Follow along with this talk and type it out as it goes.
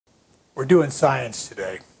We're doing science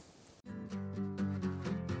today.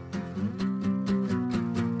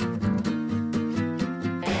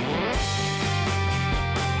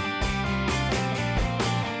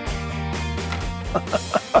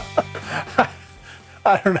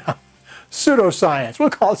 I don't know. Pseudoscience. We'll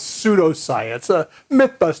call it pseudoscience,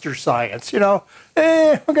 mythbuster science. You know,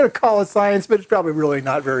 we're going to call it science, but it's probably really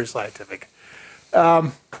not very scientific.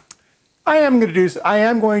 I am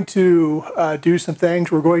going to do some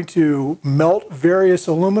things. We're going to melt various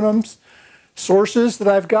aluminum sources that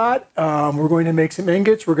I've got. We're going to make some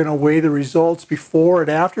ingots. We're going to weigh the results before and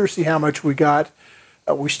after, see how much we got,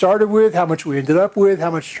 we started with, how much we ended up with,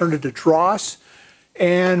 how much turned into dross.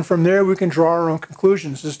 And from there, we can draw our own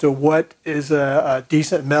conclusions as to what is a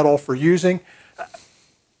decent metal for using.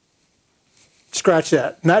 Scratch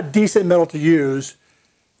that. Not decent metal to use.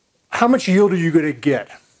 How much yield are you going to get?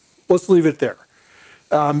 Let's leave it there.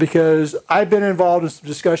 Because I've been involved in some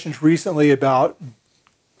discussions recently about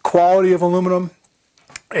quality of aluminum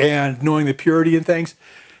and knowing the purity and things.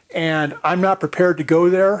 And I'm not prepared to go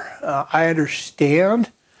there. I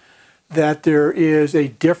understand that there is a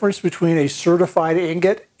difference between a certified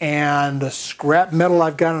ingot and the scrap metal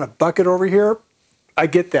I've got in a bucket over here. I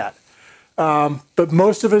get that. But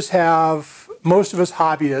most of us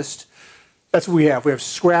hobbyists, that's what we have. We have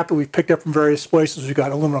scrap that we've picked up from various places. We've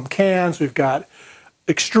got aluminum cans, we've got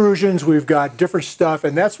extrusions, we've got different stuff,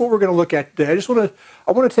 and that's what we're going to look at today.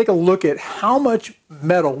 I want to take a look at how much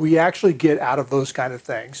metal we actually get out of those kind of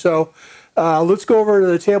things. So let's go over to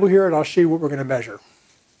the table here and I'll show you what we're going to measure.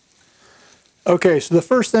 Okay, so the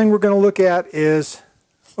first thing we're going to look at is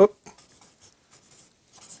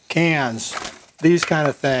cans, these kind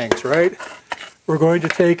of things, right? We're going to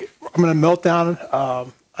take, I'm going to melt down,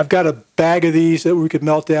 I've got a bag of these that we could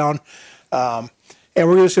melt down, and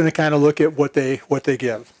we're just going to kind of look at what they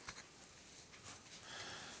give.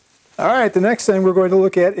 All right, the next thing we're going to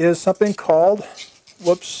look at is something called,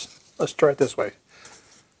 let's try it this way.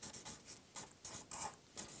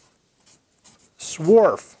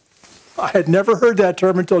 Swarf. I had never heard that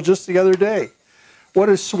term until just the other day. What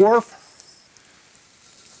is swarf?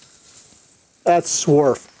 That's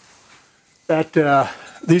swarf.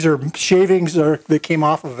 These are shavings that came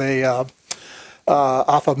off of a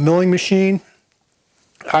milling machine.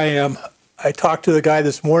 I talked to the guy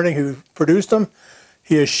this morning who produced them.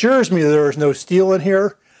 He assures me there is no steel in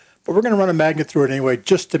here, but we're going to run a magnet through it anyway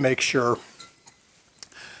just to make sure.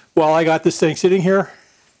 While I got this thing sitting here,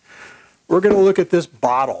 we're going to look at this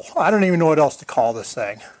bottle. I don't even know what else to call this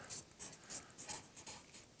thing.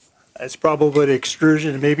 It's probably the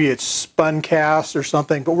extrusion, maybe it's spun cast or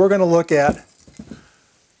something, but we're going to look at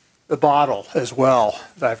the bottle as well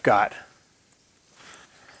that I've got.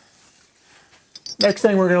 Next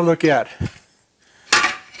thing we're going to look at,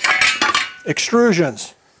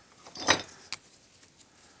 extrusions.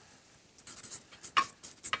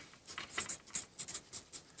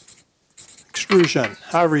 Extrusion,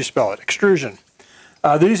 however you spell it, extrusion.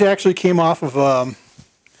 These actually came off of an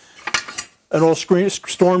old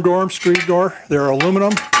storm door. They're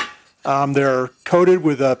aluminum. They're coated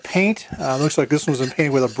with paint. Looks like this one's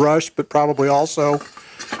painted with a brush, but probably also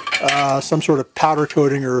some sort of powder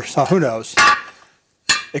coating or who knows.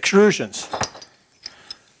 Extrusions.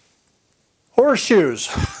 Horseshoes.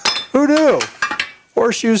 Who knew?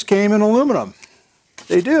 Horseshoes came in aluminum.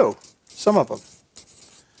 They do. Some of them.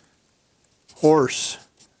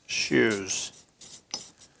 Horseshoes.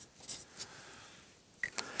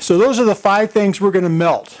 So those are the 5 things we're going to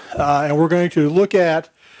melt. And we're going to look at,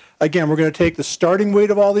 again, we're going to take the starting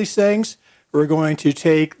weight of all these things. We're going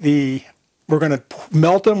to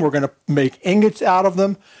melt them. We're going to make ingots out of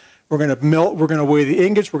them. We're going to weigh the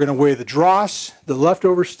ingots. We're going to weigh the dross, the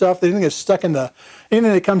leftover stuff, anything that's stuck in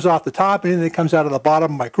anything that comes off the top, anything that comes out of the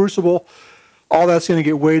bottom of my crucible. All that's going to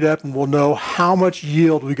get weighed up, and we'll know how much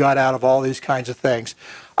yield we got out of all these kinds of things.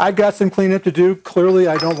 I've got some cleanup to do. Clearly,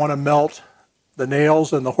 I don't want to melt the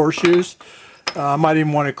nails and the horseshoes. I might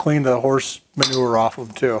even want to clean the horse manure off of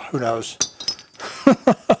them too. Who knows?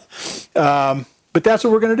 But that's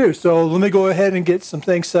what we're going to do. So let me go ahead and get some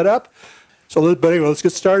things set up. So anyway, let's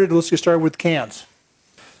get started. Let's get started with cans.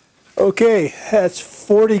 Okay, that's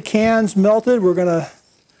 40 cans melted. We're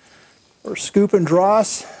scooping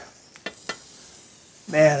dross.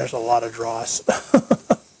 Man, there's a lot of dross.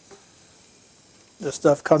 This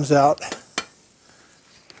stuff comes out.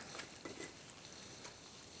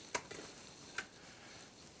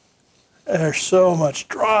 There's so much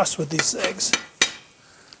dross with these things.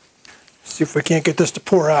 See if we can't get this to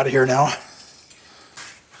pour out of here now.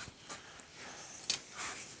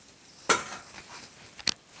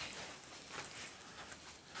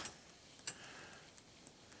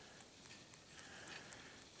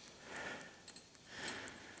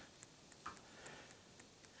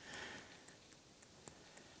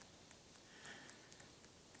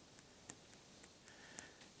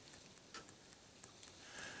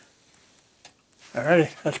 Alrighty,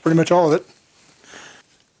 that's pretty much all of it.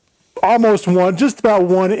 Almost one, just about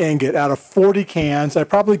one ingot out of 40 cans. I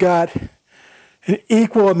probably got an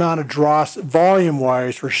equal amount of dross,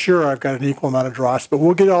 volume-wise, for sure I've got an equal amount of dross, but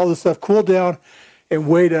we'll get all this stuff cooled down and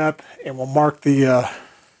weighed up, and we'll mark the,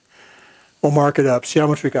 we'll mark it up, see how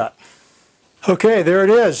much we got. Okay, there it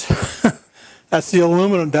is. That's the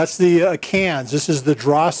aluminum, that's the cans. This is the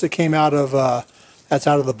dross that came out of, that's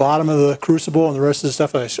out of the bottom of the crucible, and the rest of the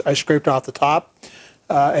stuff I scraped off the top.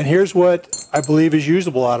 And here's what I believe is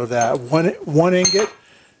usable out of that. One ingot,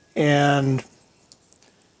 and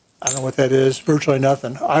I don't know what that is, virtually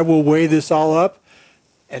nothing. I will weigh this all up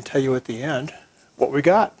and tell you at the end what we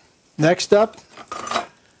got. Next up,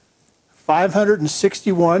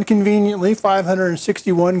 561, conveniently,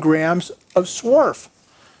 561 grams of swarf.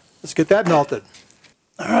 Let's get that melted.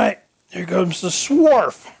 All right, here comes the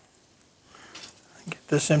swarf. Get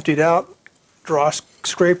this emptied out, dross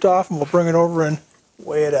scraped off, and we'll bring it over and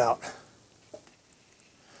weigh it out.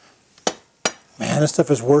 Man, this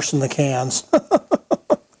stuff is worse than the cans.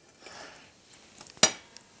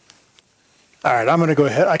 All right, I'm going to go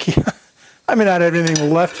ahead. I may not have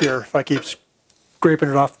anything left here if I keep scraping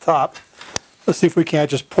it off the top. Let's see if we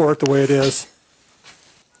can't just pour it the way it is.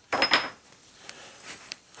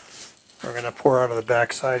 We're going to pour out of the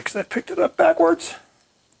back side because I picked it up backwards.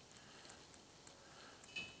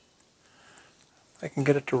 I can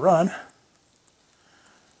get it to run.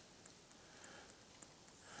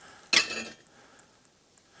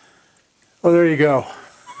 Well, there you go.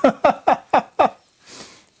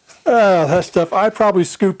 Oh, that stuff, I probably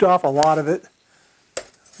scooped off a lot of it.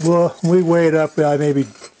 Well, we weigh it up, maybe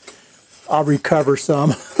I'll recover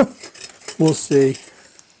some. We'll see.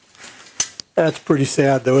 That's pretty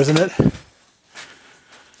sad though, isn't it?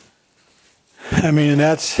 I mean,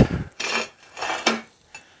 that's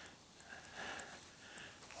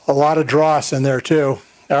a lot of dross in there too.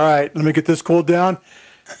 All right, let me get this cooled down.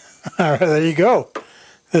 All right, there you go.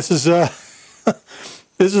 This is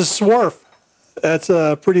this is swarf. That's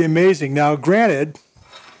pretty amazing. Now, granted,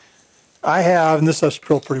 I have, and this stuff's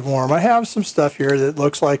still pretty warm, I have some stuff here that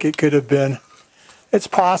looks like it could have been, it's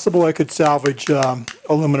possible I could salvage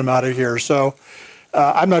aluminum out of here. So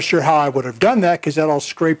I'm not sure how I would have done that because that all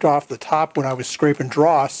scraped off the top when I was scraping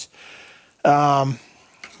dross.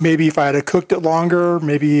 Maybe if I had cooked it longer,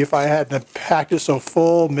 maybe if I hadn't packed it so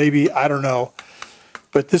full, maybe, I don't know.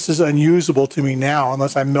 But this is unusable to me now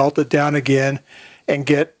unless I melt it down again and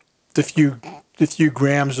get the few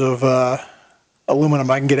grams of aluminum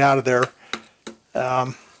I can get out of there.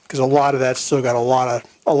 Because a lot of that's still got a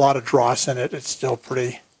lot of dross in it. It's still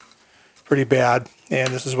pretty bad. And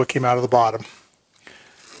this is what came out of the bottom.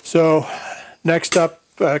 So next up,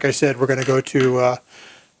 like I said, we're going to go to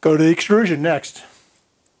the extrusion next.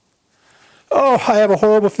 Oh, I have a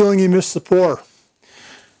horrible feeling you missed the pour.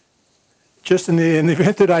 Just in the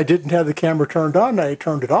event that I didn't have the camera turned on, I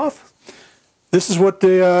turned it off. This is what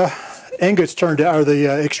the ingots turned out, or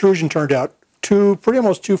the extrusion turned out.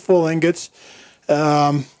 Almost two full ingots.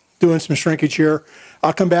 Doing some shrinkage here.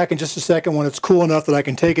 I'll come back in just a second when it's cool enough that I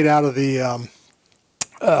can take it out of the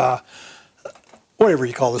whatever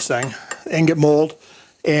you call this thing, ingot mold,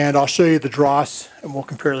 and I'll show you the dross and we'll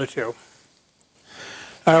compare the two.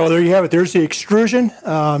 All right, well, there you have it. There's the extrusion.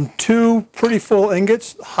 Two pretty full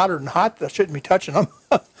ingots, hotter than hot. I shouldn't be touching them.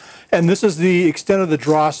 And this is the extent of the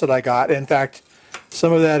dross that I got. In fact,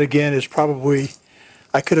 some of that, again, is probably,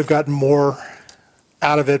 I could have gotten more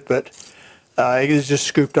out of it, but it is just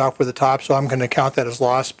scooped off with the top, so I'm going to count that as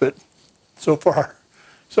loss. But so far,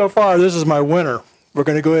 this is my winner. We're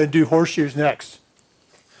going to go ahead and do horseshoes next.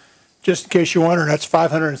 Just in case you're wondering, that's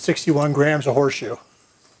 561 grams of horseshoe.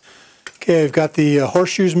 Okay, I've got the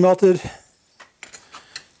horseshoes melted,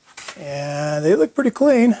 and they look pretty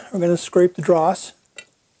clean. We're going to scrape the dross.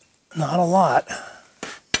 Not a lot,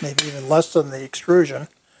 maybe even less than the extrusion,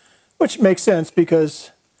 which makes sense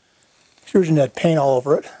because extrusion had paint all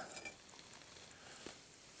over it.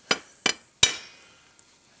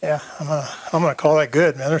 Yeah, I'm gonna call that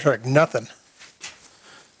good, man. There's like nothing.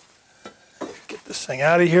 Get this thing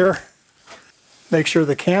out of here. Make sure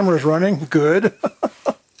the camera's running. Good.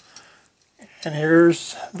 And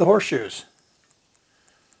here's the horseshoes.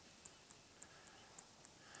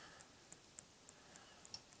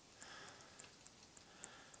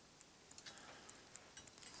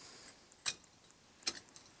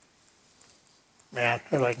 Man,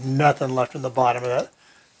 there's like nothing left in the bottom of that.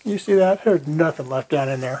 Can you see that? There's nothing left down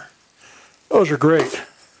in there. Those are great.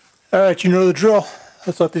 All right, you know the drill.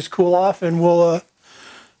 Let's let these cool off and we'll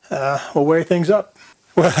weigh things up.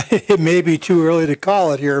 Well, it may be too early to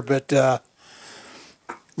call it here, but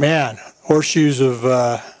man, horseshoes have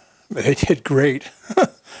They did great.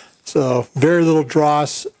 So very little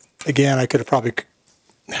dross. Again, I could have probably,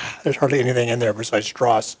 there's hardly anything in there besides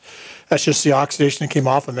dross. That's just the oxidation that came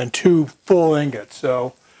off them, and 2 full ingots.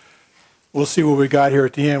 So we'll see what we got here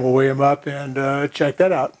at the end. We'll weigh them up and check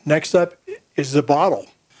that out. Next up is the bottle.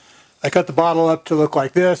 I cut the bottle up to look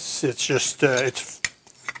like this. It's just, it's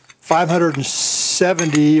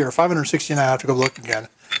 570 or 569, I have to go look again.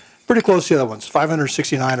 Pretty close to the other ones,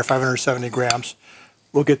 569 or 570 grams.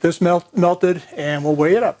 We'll get this melted and we'll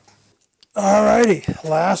weigh it up. Alrighty,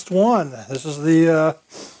 last one. This is the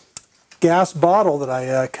gas bottle that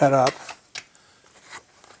I cut up.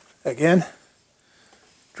 Again,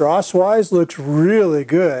 dross-wise looks really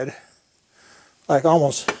good, like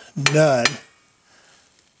almost none.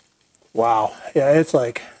 Wow, yeah, it's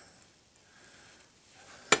like,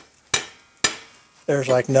 there's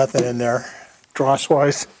like nothing in there,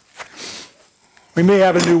 dross-wise. We may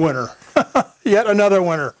have a new winner, yet another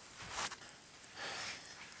winner.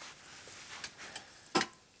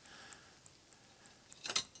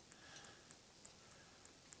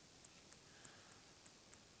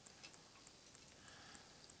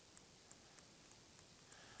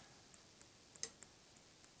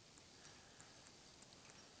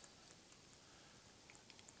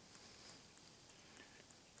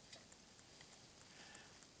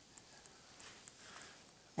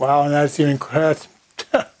 Wow, and that's even, can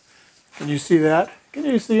you see that? Can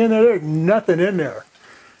you see in there? There's nothing in there.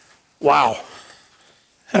 Wow.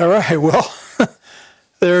 All right, well,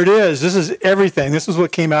 there it is. This is everything. This is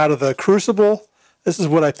what came out of the crucible. This is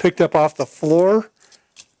what I picked up off the floor.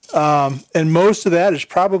 And most of that is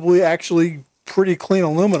probably actually pretty clean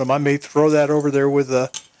aluminum. I may throw that over there with the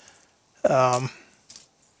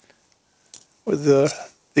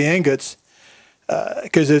ingots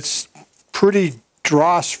because it's pretty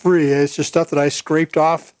dross free. It's just stuff that I scraped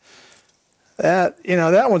off. That, you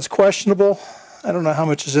know, that one's questionable. I don't know how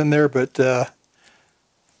much is in there, but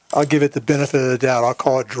I'll give it the benefit of the doubt. I'll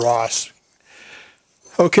call it dross.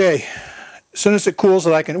 Okay, as soon as it cools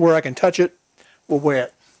that where I can touch it, we'll weigh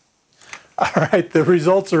it. All right, the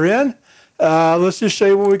results are in. Let's just show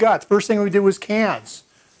you what we got. The first thing we did was cans.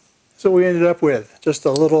 So we ended up with just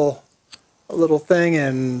a little thing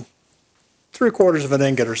and 3/4 of an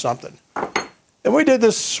ingot or something. Then we did the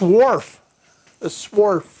Swarf. The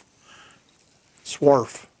Swarf.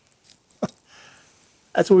 Swarf.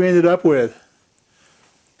 That's what we ended up with.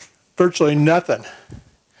 Virtually nothing.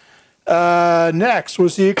 Next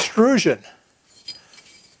was the extrusion.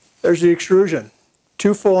 There's the extrusion.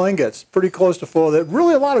 2 full ingots, pretty close to full. There's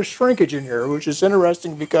really a lot of shrinkage in here, which is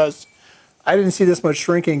interesting because I didn't see this much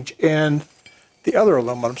shrinkage in the other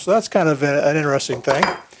aluminum, so that's kind of an interesting thing.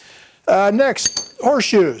 Next,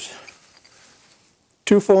 horseshoes.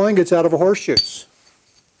 2 full ingots out of a horseshoes.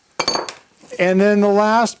 And then the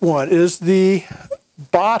last one is the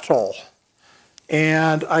bottle.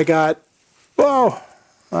 And I got, I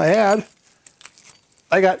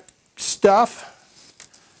got stuff.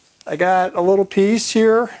 I got a little piece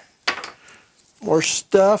here, more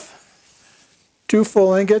stuff, 2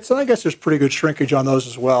 full ingots, and I guess there's pretty good shrinkage on those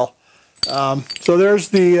as well. So there's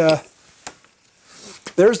the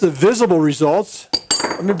visible results.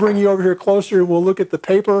 Let me bring you over here closer. We'll look at the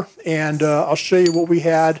paper, and I'll show you what we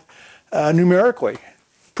had numerically.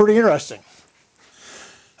 Pretty interesting.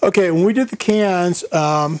 Okay, when we did the cans,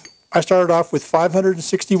 I started off with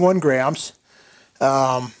 561 grams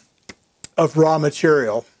of raw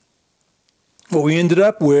material. What we ended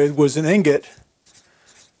up with was an ingot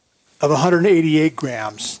of 188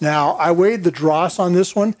 grams. Now, I weighed the dross on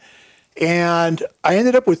this one, and I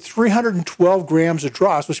ended up with 312 grams of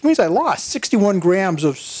dross, which means I lost 61 grams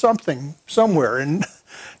of something somewhere. And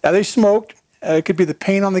now they smoked. It could be the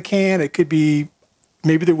paint on the can. It could be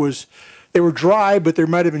maybe they were dry, but there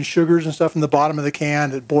might have been sugars and stuff in the bottom of the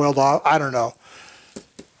can that boiled off. I don't know.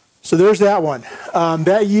 So there's that one.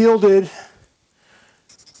 That yielded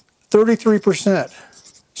 33%.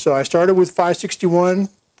 So I started with 561,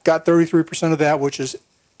 got 33% of that, which is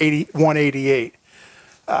 188.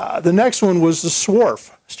 The next one was the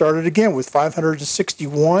Swarf. Started again with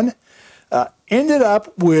 561. Ended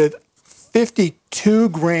up with 52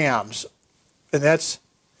 grams, and that's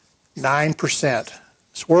 9%.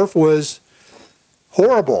 Swarf was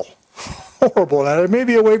horrible. Horrible. Now, there may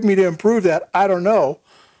be a way for me to improve that. I don't know.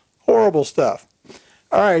 Horrible stuff.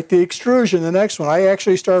 All right, the extrusion, the next one. I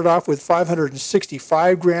actually started off with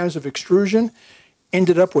 565 grams of extrusion,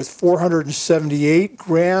 ended up with 478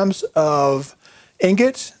 grams of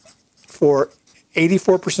ingots for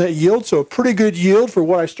 84% yield, so a pretty good yield for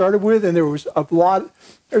what I started with, and there was a lot,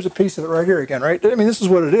 there's a piece of it right here again, right? I mean, this is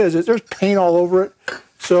what it is. There's paint all over it.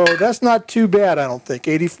 So that's not too bad, I don't think,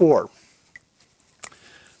 84.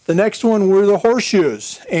 The next one were the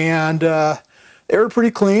Horseshoes, and they were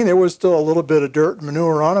pretty clean. There was still a little bit of dirt and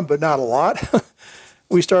manure on them, but not a lot.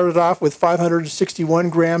 We started off with 561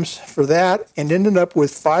 grams for that and ended up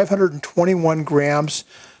with 521 grams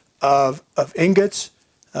of ingots,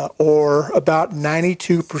 or about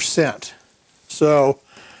 92%. So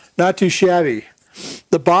not too shabby.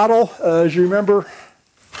 The bottle, as you remember,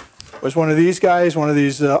 was one of these guys, one of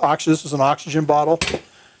these this was an oxygen bottle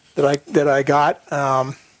that I got.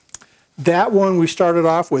 That one we started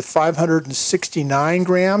off with 569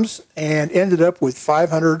 grams and ended up with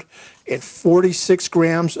 546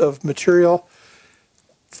 grams of material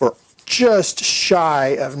for just shy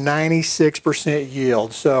of 96%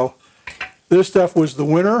 yield. So this stuff was the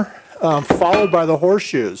winner, followed by the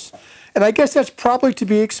Horseshoes. And I guess that's probably to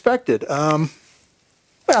be expected.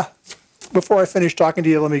 Yeah, before I finish talking to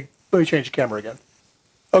you, let me change the camera again.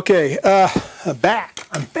 Okay, I'm back.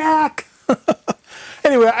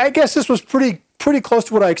 Anyway, I guess this was pretty close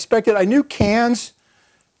to what I expected. I knew cans,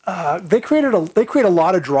 they create a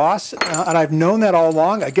lot of dross, and I've known that all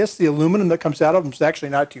along. I guess the aluminum that comes out of them is actually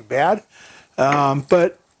not too bad,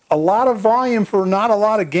 but a lot of volume for not a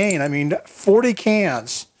lot of gain. I mean, 40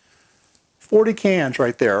 cans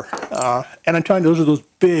right there, and I'm telling you, those are those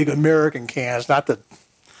big American cans, not the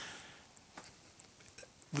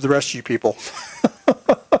rest of you people.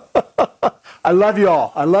 I love you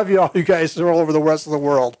all. I love you all. You guys are all over the rest of the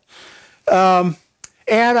world. And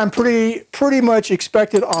I'm pretty much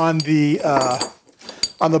expected on the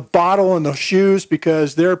bottle and the shoes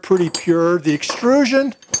because they're pretty pure. The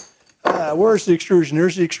extrusion, where's the extrusion?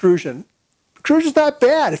 There's the extrusion. Extrusion's not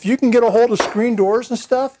bad. If you can get a hold of screen doors and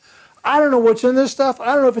stuff, I don't know what's in this stuff.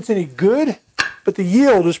 I don't know if it's any good, but the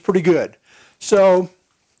yield is pretty good. So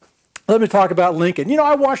let me talk about Lincoln. You know,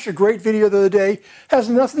 I watched a great video the other day. Has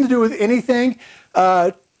nothing to do with anything.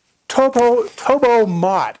 Tobo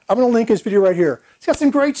Mott. I'm going to link his video right here. He's got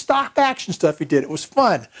some great stop action stuff he did. It was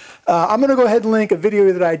fun. I'm going to go ahead and link a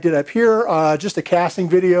video that I did up here. Just a casting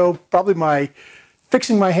video. Probably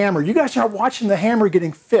fixing my hammer. You guys are watching the hammer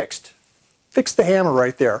getting fixed. Fix the hammer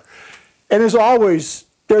right there. And as always,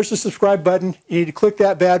 there's the subscribe button. You need to click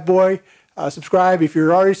that bad boy. Subscribe. If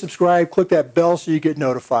you're already subscribed, click that bell so you get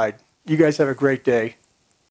notified. You guys have a great day.